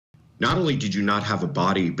not only did you not have a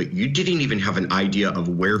body, but you didn't even have an idea of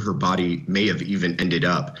where her body may have even ended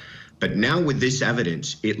up. But now with this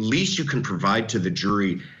evidence, at least you can provide to the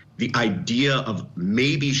jury the idea of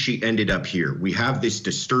maybe she ended up here. We have this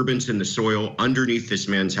disturbance in the soil underneath this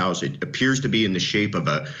man's house. It appears to be in the shape of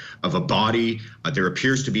a body. There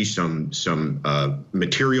appears to be some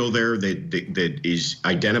material there that is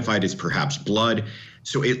identified as perhaps blood.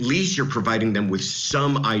 So at least you're providing them with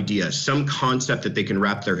some idea, some concept that they can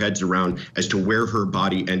wrap their heads around as to where her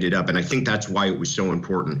body ended up. And I think that's why it was so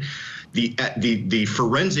important. The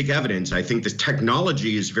forensic evidence, I think the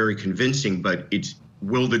technology is very convincing, but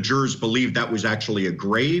will the jurors believe that was actually a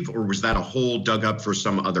grave, or was that a hole dug up for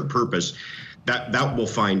some other purpose? That we'll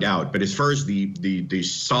find out. But as far as the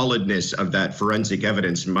solidness of that forensic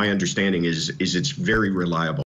evidence, my understanding is it's very reliable.